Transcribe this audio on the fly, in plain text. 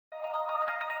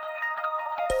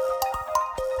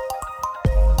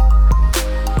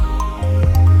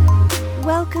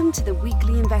Welcome to the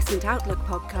weekly Investment Outlook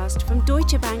podcast from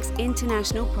Deutsche Bank's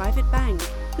International Private Bank,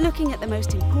 looking at the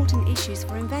most important issues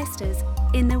for investors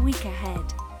in the week ahead.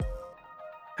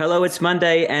 Hello, it's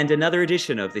Monday and another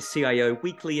edition of the CIO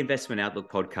Weekly Investment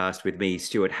Outlook podcast with me,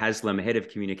 Stuart Haslam, Head of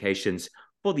Communications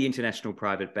for the International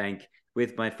Private Bank,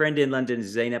 with my friend in London,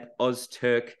 Zeynep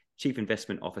Ozturk, Chief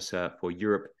Investment Officer for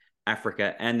Europe,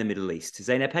 Africa and the Middle East.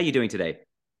 Zeynep, how are you doing today?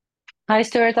 Hi,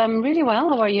 Stuart. I'm really well.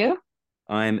 How are you?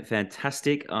 I'm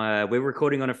fantastic. We're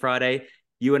recording on a Friday.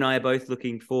 You and I are both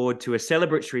looking forward to a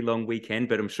celebratory long weekend,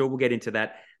 but I'm sure we'll get into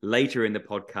that later in the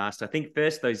podcast. I think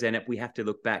first, though, Zeynep, we have to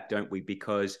look back, don't we?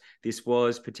 Because this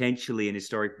was potentially an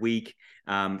historic week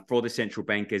for the central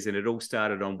bankers, and it all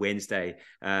started on Wednesday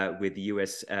with the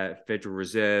US Federal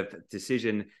Reserve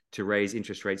decision to raise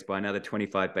interest rates by another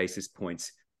 25 basis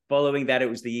points. Following that, it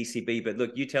was the ECB. But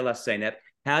look, you tell us, Zeynep,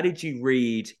 how did you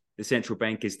read the central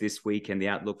bankers this week and the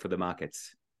outlook for the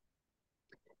markets?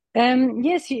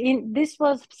 Yes, this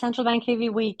was central bank heavy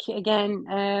week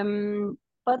again,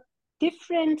 but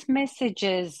different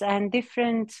messages and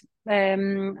different,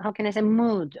 how can I say,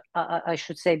 mood, I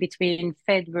should say, between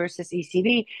Fed versus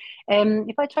ECB.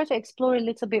 If I try to explore a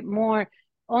little bit more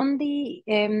on the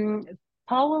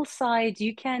Powell side,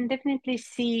 you can definitely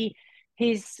see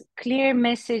his clear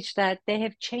message that they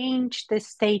have changed the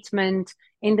statement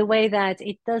in the way that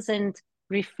it doesn't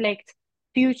reflect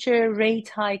future rate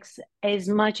hikes as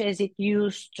much as it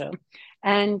used to.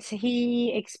 And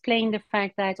he explained the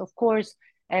fact that, of course,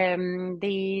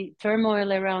 the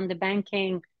turmoil around the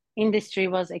banking industry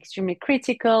was extremely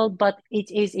critical, but it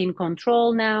is in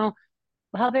control now.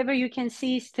 However, you can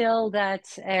see still that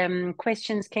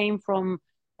questions came from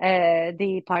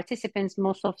the participants,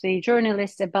 most of the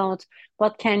journalists, about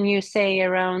what can you say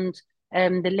around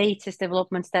the latest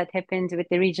developments that happened with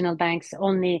the regional banks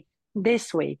only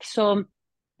this week. So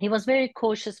he was very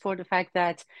cautious for the fact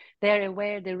that they're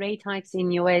aware the rate hikes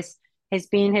in US has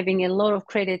been having a lot of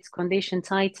credit condition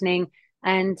tightening.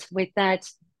 And with that,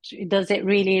 does it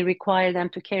really require them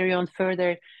to carry on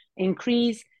further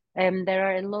increase? There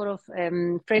are a lot of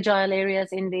fragile areas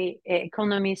in the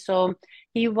economy. So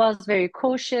he was very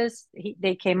cautious.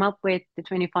 They came up with the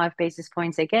 25 basis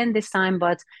points again this time,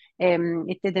 but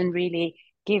it didn't really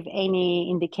give any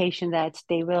indication that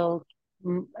they will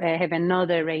have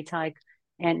another rate hike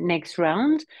and next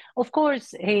round. Of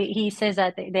course, he says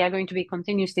that they are going to be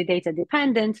continuously data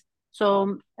dependent.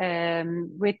 So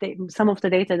with some of the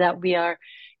data that we are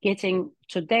getting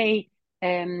today,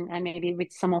 and maybe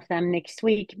with some of them next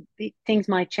week, things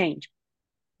might change.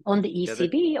 On the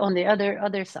ECB, on the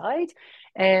other side,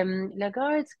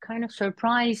 Lagarde kind of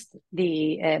surprised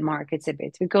the markets a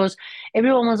bit, because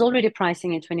everyone was already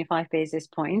pricing in 25 basis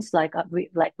points, like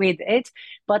with it.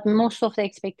 But most of the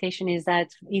expectation is that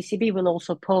ECB will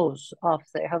also pause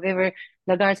after. However,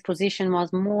 Lagarde's position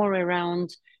was more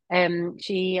around.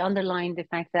 She underlined the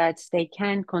fact that they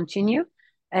can continue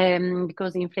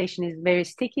because the inflation is very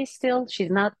sticky still. She's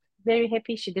not very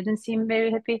happy. She didn't seem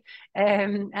very happy.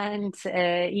 And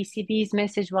ECB's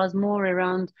message was more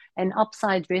around an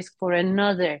upside risk for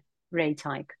another rate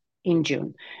hike in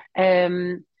June.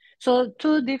 So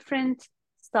two different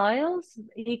styles,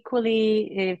 equal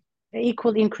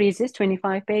increases,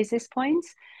 25 basis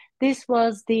points. This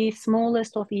was the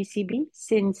smallest of ECB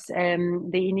since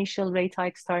the initial rate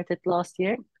hike started last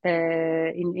year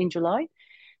in July.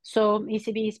 So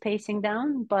ECB is pacing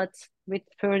down, but with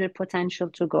further potential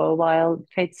to go, while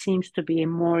Fed seems to be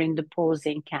more in the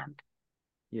pausing camp.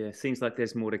 Yeah, seems like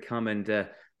there's more to come. And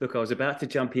look, I was about to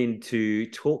jump in to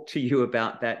talk to you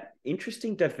about that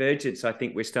interesting divergence I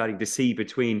think we're starting to see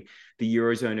between the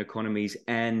Eurozone economies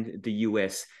and the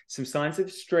US. Some signs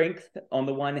of strength on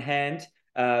the one hand,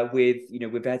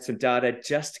 we've had some data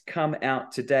just come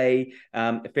out today,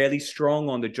 fairly strong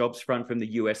on the jobs front from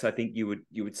the US, I think you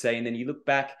would say. And then you look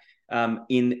back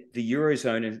in the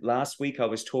Eurozone, and last week I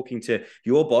was talking to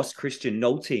your boss, Christian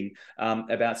Nolting,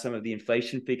 about some of the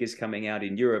inflation figures coming out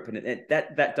in Europe. And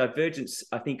that divergence,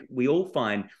 I think we all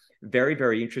find very,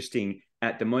 very interesting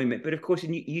at the moment. But of course,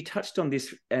 and you touched on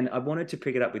this, and I wanted to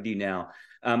pick it up with you now.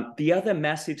 The other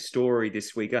massive story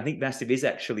this week, I think massive is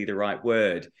actually the right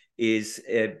word, is,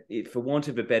 for want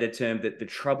of a better term, that the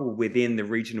trouble within the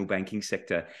regional banking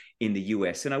sector in the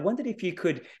US. And I wondered if you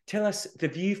could tell us the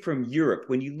view from Europe.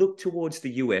 When you look towards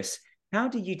the US, how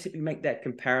do you typically make that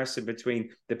comparison between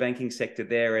the banking sector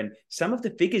there and some of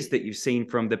the figures that you've seen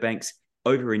from the banks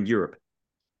over in Europe?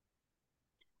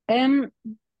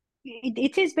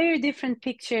 It is very different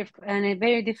picture and a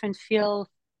very different feel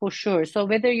for sure. So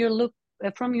whether you look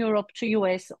from Europe to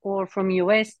US or from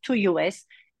US to US,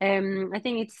 I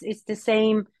think it's the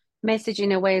same message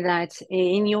in a way that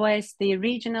in US, the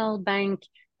regional bank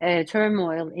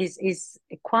turmoil is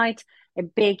quite a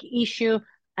big issue,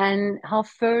 and how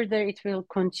further it will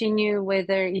continue,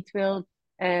 whether it will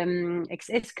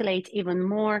escalate even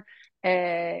more.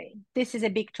 This is a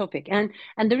big topic, and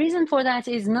the reason for that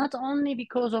is not only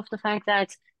because of the fact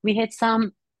that we had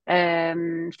some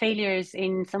failures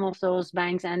in some of those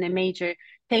banks and a major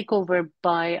takeover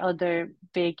by other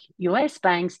big US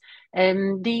banks.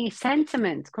 The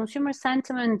sentiment, consumer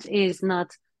sentiment, is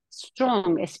not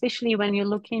strong, especially when you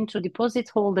look into deposit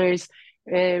holders,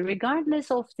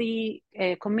 regardless of the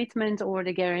commitment or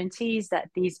the guarantees that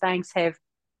these banks have.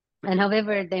 And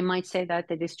however, they might say that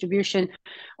the distribution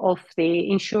of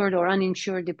the insured or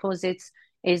uninsured deposits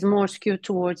is more skewed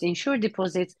towards insured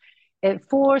deposits.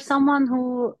 For someone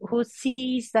who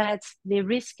sees that the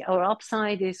risk or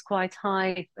upside is quite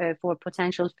high for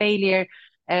potential failure,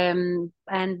 and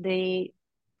the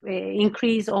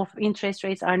increase of interest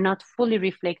rates are not fully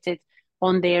reflected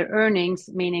on their earnings,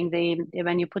 meaning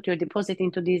when you put your deposit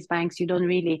into these banks, you don't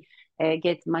really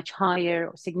get much higher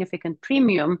or significant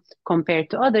premium compared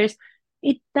to others.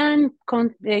 It then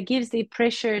gives the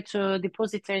pressure to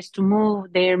depositors to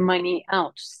move their money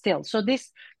out still. So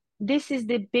this is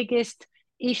the biggest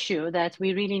issue that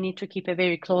we really need to keep a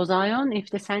very close eye on, if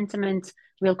the sentiment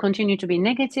will continue to be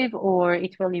negative or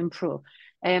it will improve.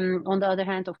 On the other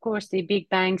hand, of course, the big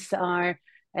banks are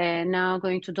now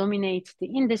going to dominate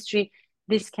the industry.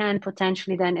 This can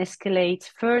potentially then escalate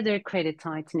further credit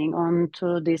tightening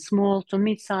onto the small to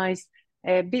mid-sized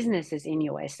businesses in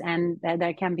US, and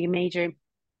there can be major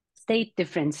state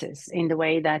differences in the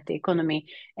way that the economy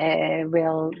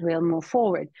will move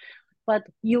forward. But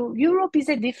Europe is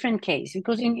a different case,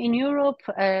 because in Europe,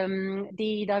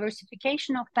 the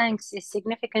diversification of banks is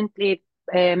significantly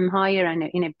higher and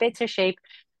in a better shape.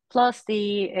 Plus,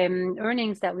 the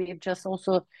earnings that we have just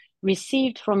also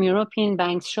received from European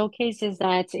banks showcases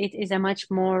that it is a much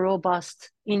more robust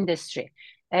industry,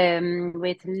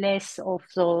 with less of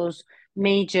those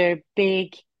major,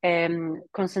 big,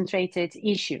 concentrated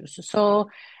issues. So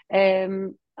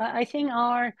I think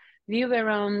our view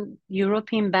around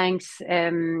European banks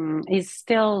is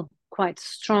still quite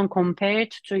strong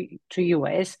compared to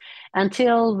US,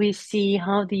 until we see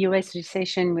how the US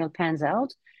recession will pans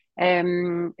out.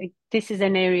 This is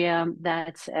an area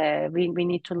that we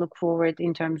need to look forward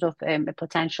in terms of a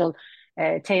potential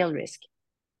tail risk.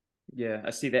 Yeah,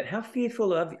 I see that. How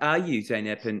fearful are you,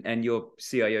 Zeynep, and your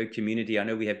CIO community? I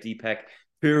know we have Deepak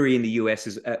Puri in the US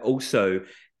as also.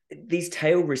 These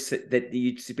tail risks that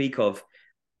you speak of,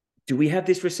 do we have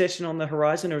this recession on the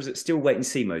horizon, or is it still wait and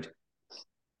see mode?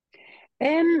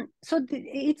 So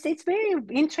it's very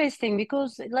interesting,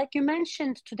 because, like you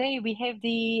mentioned, today we have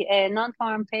the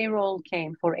non-farm payroll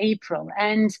came for April,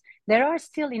 and there are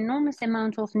still enormous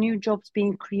amount of new jobs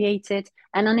being created,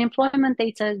 and unemployment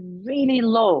data is really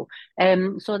low.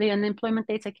 So the unemployment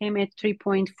data came at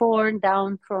 3.4,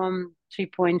 down from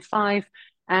 3.5,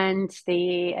 and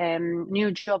the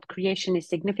new job creation is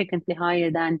significantly higher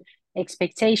than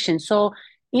expectations. So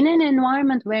in an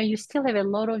environment where you still have a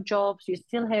lot of jobs, you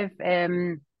still have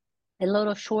a lot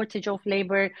of shortage of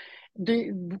labor,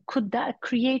 could that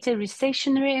create a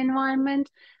recessionary environment?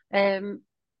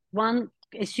 One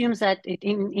assumes that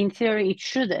in theory it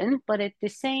shouldn't, but at the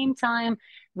same time,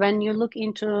 when you look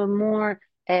into more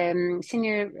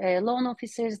senior loan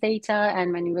officers' data,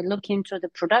 and when you look into the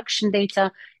production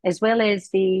data, as well as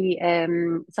the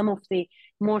some of the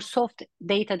more soft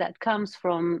data that comes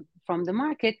from the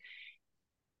market,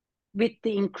 with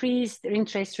the increased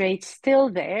interest rates still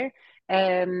there,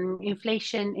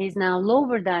 inflation is now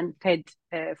lower than Fed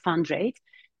fund rate,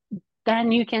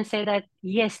 then you can say that,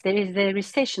 yes, there is a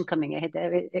recession coming ahead,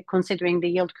 considering the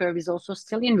yield curve is also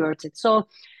still inverted. So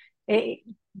a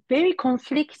very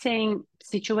conflicting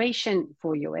situation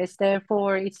for US.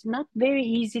 Therefore, it's not very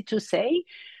easy to say,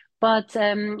 but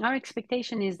our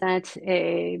expectation is that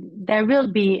there will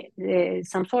be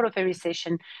some sort of a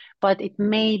recession, but it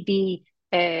may be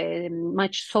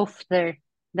much softer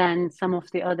than some of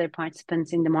the other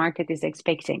participants in the market is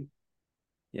expecting.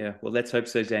 Yeah, well, let's hope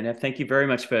so, Zeynep. Thank you very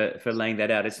much for laying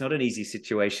that out. It's not an easy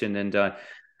situation, and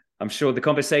I'm sure the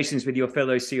conversations with your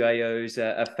fellow CIOs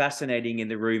are fascinating in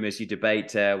the room as you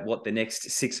debate what the next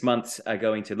 6 months are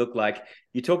going to look like.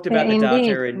 You talked about the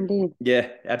data, and indeed. Yeah,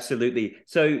 absolutely.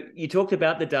 So you talked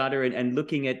about the data and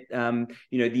looking at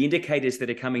the indicators that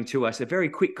are coming to us. A very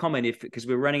quick comment, because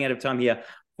we're running out of time here,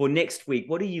 for next week.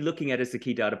 What are you looking at as the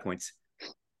key data points?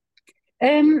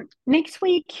 Next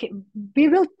week, we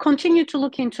will continue to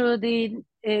look into the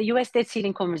US debt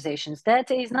ceiling conversations.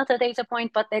 That is not a data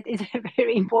point, but that is a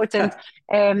very important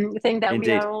thing that we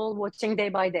Indeed. are all watching day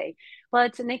by day.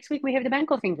 But next week, we have the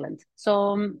Bank of England.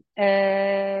 So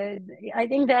I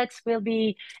think that will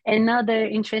be another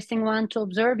interesting one to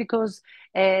observe because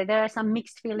there are some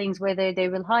mixed feelings whether they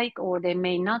will hike or they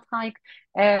may not hike.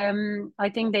 I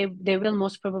think they will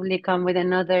most probably come with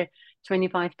another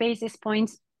 25 basis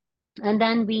points. And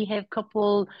then we have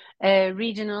couple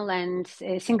regional and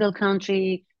single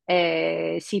country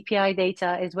CPI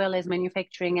data, as well as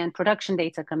manufacturing and production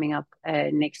data coming up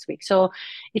next week. So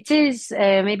it is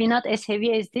maybe not as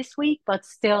heavy as this week, but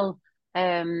still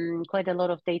quite a lot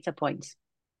of data points.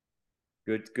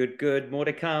 Good. More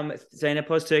to come. Zeynep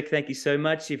Ozturk, thank you so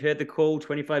much. You've heard the call,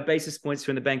 25 basis points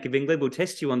from the Bank of England. We'll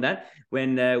test you on that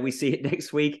when we see it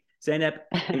next week. Zeynep,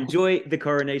 enjoy the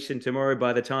coronation tomorrow.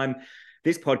 By the time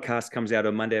this podcast comes out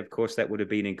on Monday, of course, that would have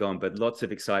been and gone, but lots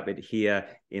of excitement here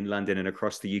in London and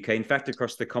across the UK. In fact,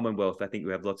 across the Commonwealth, I think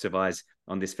we have lots of eyes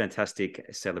on this fantastic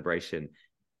celebration.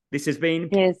 This has been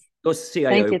your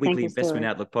CIO Weekly Investment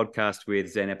Outlook podcast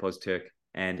with Zeynep Ozturk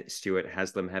and Stuart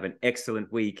Haslam. Have an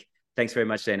excellent week. Thanks very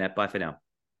much, Zeynep. Bye for now.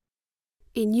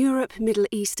 In Europe, Middle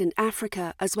East and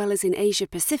Africa, as well as in Asia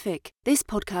Pacific, this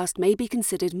podcast may be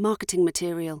considered marketing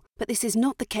material, but this is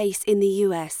not the case in the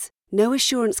US. No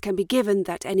assurance can be given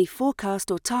that any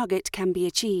forecast or target can be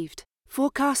achieved.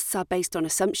 Forecasts are based on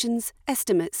assumptions,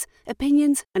 estimates,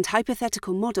 opinions, and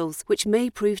hypothetical models which may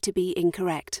prove to be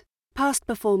incorrect. Past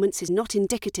performance is not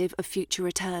indicative of future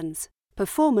returns.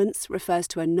 Performance refers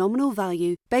to a nominal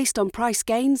value based on price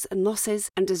gains and losses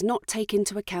and does not take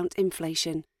into account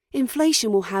inflation.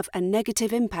 Inflation will have a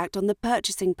negative impact on the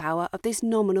purchasing power of this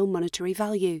nominal monetary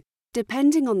value.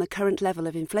 Depending on the current level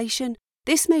of inflation,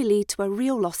 this may lead to a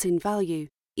real loss in value,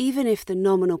 even if the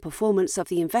nominal performance of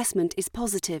the investment is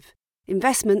positive.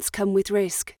 Investments come with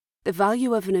risk. The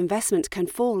value of an investment can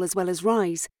fall as well as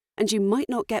rise, and you might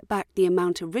not get back the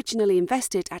amount originally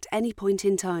invested at any point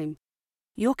in time.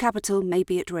 Your capital may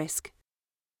be at risk.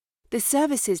 The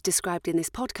services described in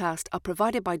this podcast are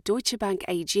provided by Deutsche Bank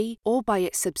AG or by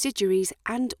its subsidiaries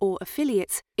and/or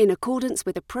affiliates in accordance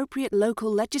with appropriate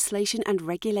local legislation and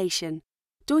regulation.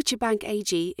 Deutsche Bank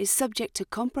AG is subject to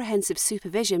comprehensive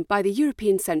supervision by the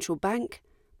European Central Bank,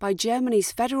 by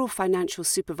Germany's Federal Financial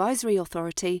Supervisory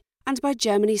Authority, and by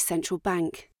Germany's Central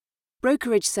Bank.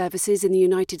 Brokerage services in the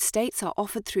United States are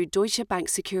offered through Deutsche Bank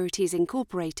Securities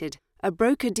Incorporated, a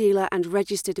broker-dealer and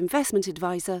registered investment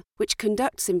advisor which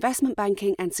conducts investment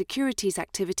banking and securities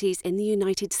activities in the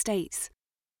United States.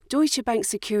 Deutsche Bank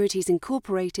Securities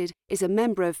Incorporated is a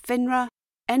member of FINRA,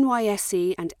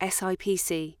 NYSE and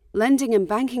SIPC. Lending and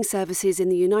banking services in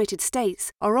the United States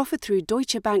are offered through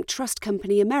Deutsche Bank Trust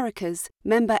Company Americas,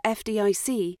 member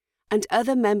FDIC, and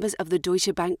other members of the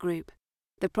Deutsche Bank Group.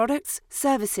 The products,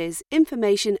 services,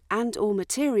 information and/or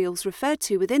materials referred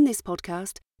to within this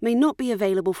podcast may not be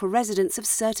available for residents of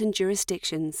certain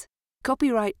jurisdictions.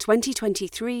 Copyright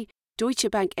 2023, Deutsche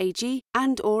Bank AG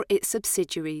and/or its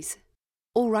subsidiaries.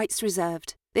 All rights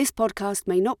reserved. This podcast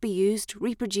may not be used,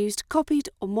 reproduced, copied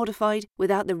or modified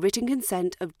without the written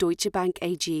consent of Deutsche Bank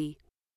AG.